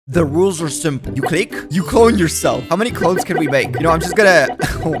The rules are simple. You click, you clone yourself. How many clones can we make? You know, I'm just gonna...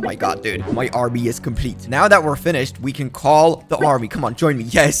 Oh my god, dude. My army is complete. Now that we're finished, we can call the army. Come on, join me.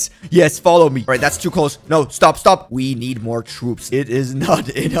 Yes, yes, follow me. All right, that's too close. No, stop, stop. We need more troops. It is not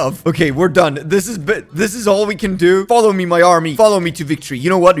enough. Okay, we're done. This is all we can do. Follow me, my army. Follow me to victory. You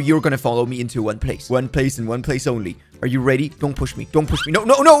know what? You're gonna follow me into one place. One place and one place only. Are you ready? Don't push me. Don't push me. No,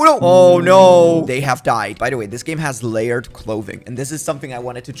 no, no, no. Oh, no. They have died. By the way, this game has layered clothing, and this is something I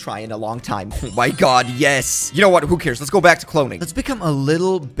wanted to try in a long time. Oh, my God. Yes. You know what? Who cares? Let's go back to cloning. Let's become a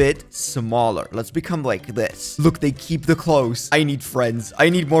little bit smaller. Let's become like this. Look, they keep the clothes. I need friends.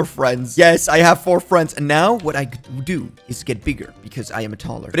 I need more friends. Yes, I have 4 friends. And now what I do is get bigger because I am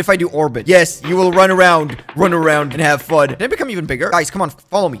taller. But if I do orbit, yes, you will run around and have fun. Can I become even bigger? Guys, come on.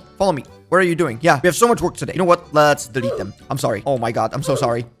 Follow me. Follow me. What are you doing? Yeah, we have so much work today. You know what? Let's delete them. I'm sorry. Oh my god, I'm so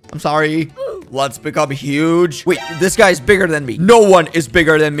sorry. I'm sorry. Let's become huge. Wait, this guy is bigger than me. No one is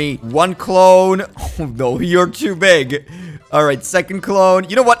bigger than me. 1 clone. Oh no, you're too big. All right, 2nd clone.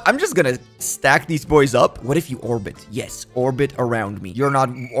 You know what? I'm just gonna stack these boys up. What if you orbit? Yes, orbit around me. You're not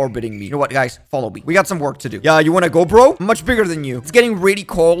orbiting me. You know what, guys? Follow me. We got some work to do. Yeah, you wanna go, bro? I'm much bigger than you. It's getting really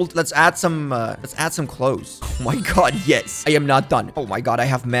cold. Let's add some clothes. Oh my god, yes. I am not done. Oh my god, I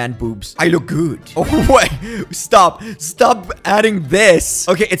have man boobs. I look good. Oh, wait. Stop. Stop adding this.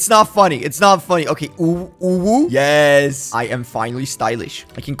 Okay, it's not funny. It's not funny. Okay, ooh. Yes. I am finally stylish.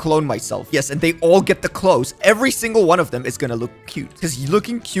 I can clone myself. Yes, and they all get the clothes. Every single one of them is gonna look cute because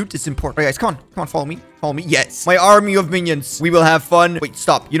looking cute is important. All right, guys, come on, follow me. Follow me. Yes, my army of minions. We will have fun. Wait,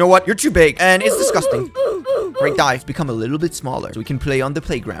 stop. You know what? You're too big and it's disgusting. Right, guys, become a little bit smaller so we can play on the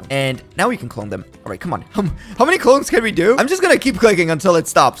playground. And now we can clone them. All right, come on. How many clones can we do? I'm just gonna keep clicking until it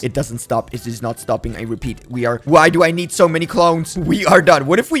stops. It doesn't stop. It is not stopping. I repeat, why do I need so many clones? We are done.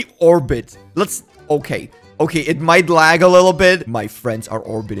 What if we orbit? Okay, it might lag a little bit. My friends are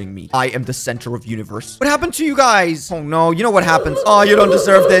orbiting me. I am the center of universe. What happened to you guys? Oh, no. You know what happens? Oh, you don't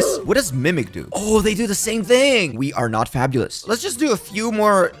deserve this. What does Mimic do? Oh, they do the same thing. We are not fabulous. Let's just do a few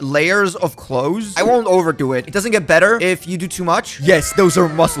more layers of clothes. I won't overdo it. It doesn't get better if you do too much. Yes, those are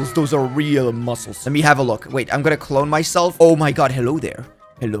muscles. Those are real muscles. Let me have a look. Wait, I'm gonna clone myself. Oh my god, hello there.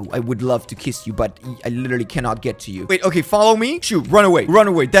 Hello, I would love to kiss you, but I literally cannot get to you. Wait, okay, follow me. Shoot, run away. Run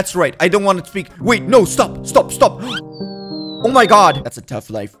away. That's right. I don't want to speak. Wait, no, stop. Stop, stop. Oh my god. That's a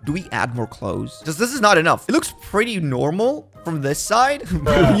tough life. Do we add more clothes? Because this is not enough. It looks pretty normal from this side.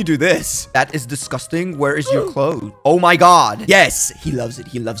 When you do this, that is disgusting. Where is your clothes? Oh my god. Yes, he loves it.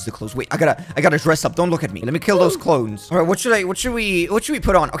 He loves the clothes. Wait, I gotta dress up. Don't look at me. Let me kill those clones. All right, what should we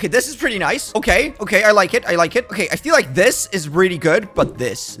put on? Okay, this is pretty nice. Okay, I like it. Okay, I feel like this is really good, but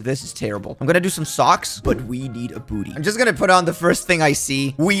this is terrible. I'm gonna do some socks, but we need a booty. I'm just gonna put on the first thing I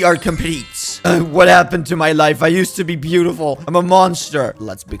see. We are complete. What happened to my life? I used to be beautiful. I'm a monster.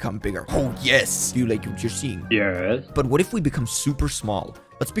 Let's become bigger. Oh yes. Do you like what you're seeing? Yes. But what if we become super small?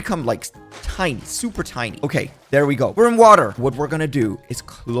 Let's become like tiny, super tiny. Okay, there we go. We're in water. What we're gonna do is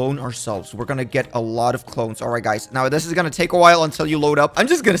clone ourselves. We're gonna get a lot of clones. All right, guys. Now this is gonna take a while until you load up. I'm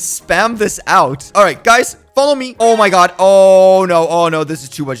just gonna spam this out. All right, guys, follow me. Oh my god. Oh no. This is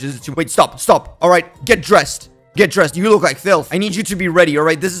too much. Wait, stop. All right, get dressed. Get dressed. You look like filth. I need you to be ready. All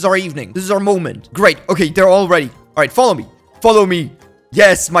right, this is our evening. This is our moment. Great. Okay, they're all ready. All right, follow me. Follow me.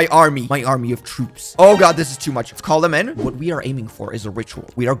 Yes, my army of troops. Oh god, this is too much. Let's call them in. What we are aiming for is a ritual.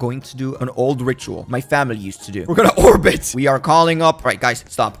 We are going to do an old ritual my family used to do. We're gonna orbit. We are calling up. All right, guys,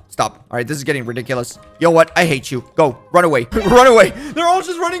 stop. All right, this is getting ridiculous. Yo, what? I hate you. Go. Run away. Run away. They're all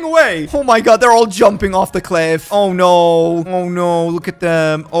just running away. Oh my god, they're all jumping off the cliff. Oh no. Look at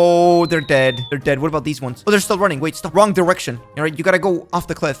them. Oh, they're dead. What about these ones? Oh, they're still running. Wait, stop. Wrong direction. All right, you gotta go off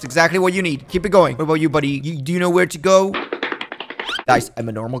the cliff. Exactly what you need. Keep it going. What about you, buddy? Do you know where to go? Guys, I'm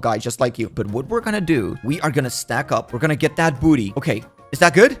a normal guy just like you. But what we're gonna do, we are gonna stack up. We're gonna get that booty. Okay. Is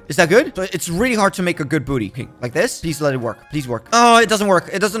that good? So it's really hard to make a good booty. Okay, like this. Please let it work. Please work. Oh, it doesn't work.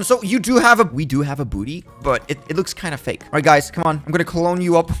 It doesn't. So we do have a booty, but it looks kind of fake. All right, guys, come on. I'm gonna clone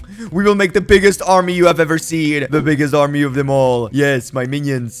you up. We will make the biggest army you have ever seen. The biggest army of them all. Yes, my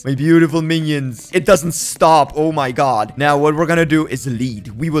minions. My beautiful minions. It doesn't stop. Oh my god. Now what we're gonna do is lead.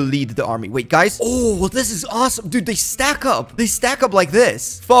 We will lead the army. Wait, guys. Oh, well, this is awesome. Dude, they stack up. They stack up like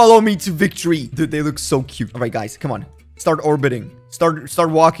this. Follow me to victory. Dude, they look so cute. All right, guys, come on. Start orbiting.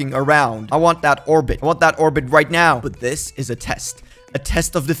 Start walking around. I want that orbit. I want that orbit right now. But this is a test. A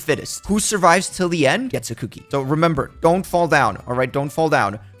test of the fittest. Who survives till the end gets a cookie. So remember, don't fall down. All right, don't fall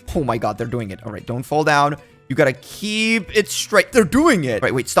down. Oh my god, they're doing it. All right, don't fall down. You gotta keep it straight. They're doing it. All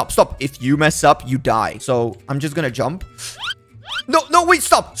right, wait, stop. If you mess up, you die. So I'm just gonna jump. No, no, wait,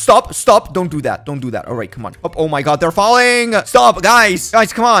 stop. Stop, stop. Don't do that. Don't do that. All right, come on. Oh my God, they're falling. Stop, guys.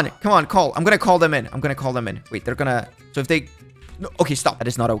 Guys, come on. Come on, call. I'm gonna call them in. I'm gonna call them in. Wait, they're gonna... So if they... No, okay, stop. That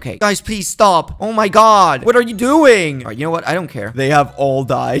is not okay. Guys, please stop. Oh my God. What are you doing? All right, you know what? I don't care. They have all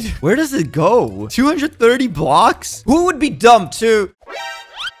died. Where does it go? 230 blocks? Who would be dumb to...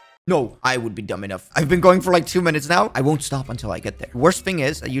 No, I would be dumb enough. I've been going for like 2 minutes now. I won't stop until I get there. Worst thing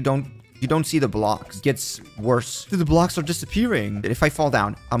is that you don't see the blocks. It gets worse. Dude, the blocks are disappearing. If I fall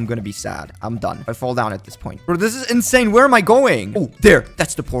down, I'm gonna be sad. I'm done. If I fall down at this point. Bro, this is insane. Where am I going? Oh, there.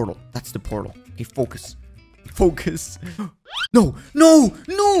 That's the portal. That's the portal. Okay, focus. Focus. No, no,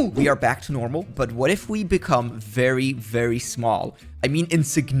 no. We are back to normal. But what if we become very, very small? I mean,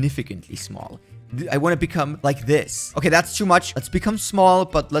 insignificantly small. I want to become like this. Okay, that's too much. Let's become small,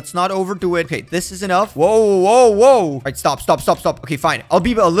 but let's not overdo it. Okay, this is enough. Whoa, whoa, whoa. All right, stop, stop, stop, stop. Okay, fine. I'll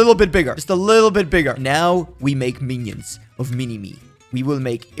be a little bit bigger. Just a little bit bigger. Now we make minions of mini-me. We will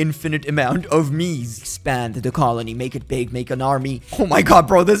make infinite amount of me's. Expand the colony. Make it big. Make an army. Oh my God,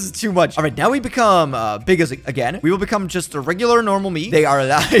 bro. This is too much. All right, now we become big as again. We will become just a regular normal me. They are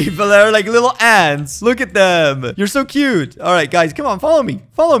alive. They're like little ants. Look at them. You're so cute. All right, guys, come on. Follow me.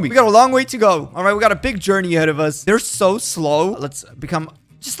 Follow me. We got a long way to go. All right, we got a big journey ahead of us. They're so slow. Let's become...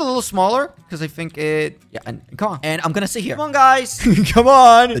 just a little smaller, because I think it... Yeah, and come on. And I'm gonna sit here. Come on, guys. Come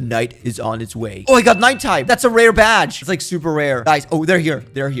on. The night is on its way. Oh, I got nighttime. That's a rare badge. It's like super rare. Guys, oh, they're here.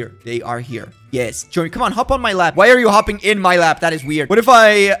 They're here. They are here. Yes. Join. Come on, hop on my lap. Why are you hopping in my lap? That is weird. What if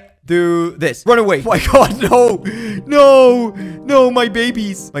I... do this? Run away. Oh my God, no. No. No, my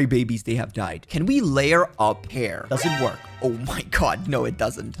babies. My babies, they have died. Can we layer up hair? Does it work? Oh my God, no, it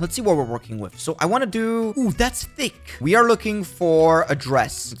doesn't. Let's see what we're working with. So I want to do... Ooh, that's thick. We are looking for a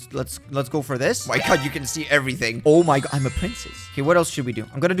dress. Let's go for this. Oh my God, you can see everything. Oh my God, I'm a princess. Okay, what else should we do?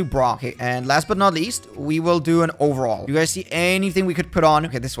 I'm gonna do bra. Okay, and last but not least, we will do an overall. You guys see anything we could put on?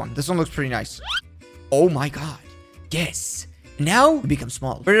 Okay, this one. This one looks pretty nice. Oh my God. Yes. Now we become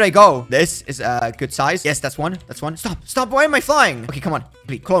small. Where did I go? This is a good size. Yes, that's one. That's one. Stop. Stop. Why am I flying? Okay, come on.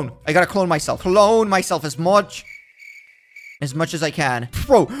 Please, clone. I gotta clone myself. Clone myself as much as I can.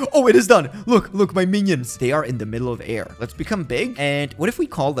 Bro. Oh, it is done. Look. Look, my minions. They are in the middle of air. Let's become big. And what if we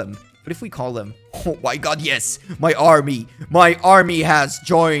call them? What if we call them? Oh my God, yes. My army. My army has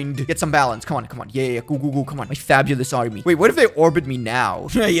joined. Get some balance. Come on, come on. Yeah. Go, go, go. Come on. My fabulous army. Wait, what if they orbit me now?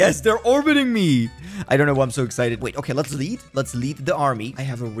 Yes, they're orbiting me. I don't know why I'm so excited. Wait, okay, let's lead. Let's lead the army. I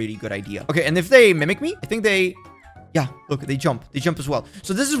have a really good idea. Okay, and if they mimic me, I think they... Yeah, look, they jump. They jump as well.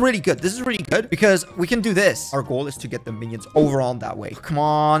 So this is really good. This is really good because we can do this. Our goal is to get the minions over on that way. Come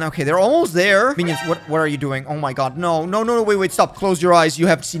on. Okay, they're almost there. Minions, what are you doing? Oh my God. No, no, no, no. Wait, stop. Close your eyes. You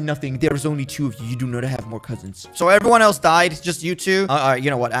have seen nothing. There's only 2 of you. You do not have more cousins. So everyone else died. Just you 2. You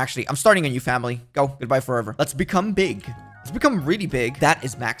know what? Actually, I'm starting a new family. Go. Goodbye forever. Let's become big. Let's become really big. That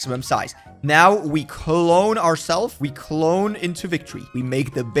is maximum size. Now we clone ourselves. We clone into victory. We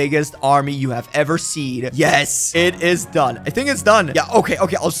make the biggest army you have ever seen. Yes, it is done. I think it's done. Yeah, okay,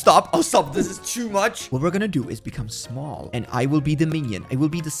 okay. I'll stop. I'll stop. This is too much. What we're gonna do is become small. And I will be the minion. I will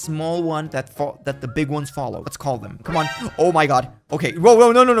be the small one that the big ones follow. Let's call them. Come on. Oh my God. Okay. Whoa,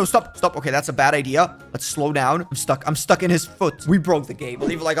 whoa, no, no, no. Stop, stop. Okay, that's a bad idea. Let's slow down. I'm stuck. I'm stuck in his foot. We broke the game.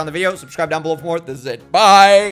 Leave a like on the video. Subscribe down below for more. This is it. Bye.